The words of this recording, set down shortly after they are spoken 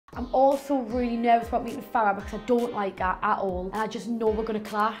I'm also really nervous about meeting Farrah because I don't like her at all, and I just know we're gonna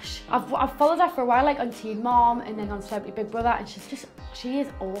clash. I've followed her for a while, like on Teen Mom and then on Celebrity Big Brother, and she is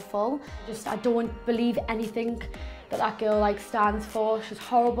awful. I don't believe anything that girl like stands for. She's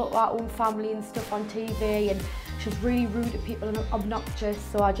horrible to our own family and stuff on TV, and she's really rude to people and obnoxious,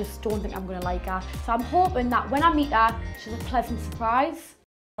 so I just don't think I'm gonna like her. So I'm hoping that when I meet her, she's a pleasant surprise.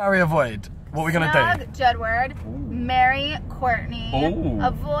 Marry, avoid. What are we gonna do? Jedward, marry Courtney,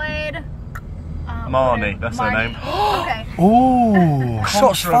 avoid Marnie, that's her name. Okay. Ooh,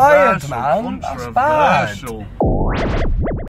 shots fired, man. That's bad.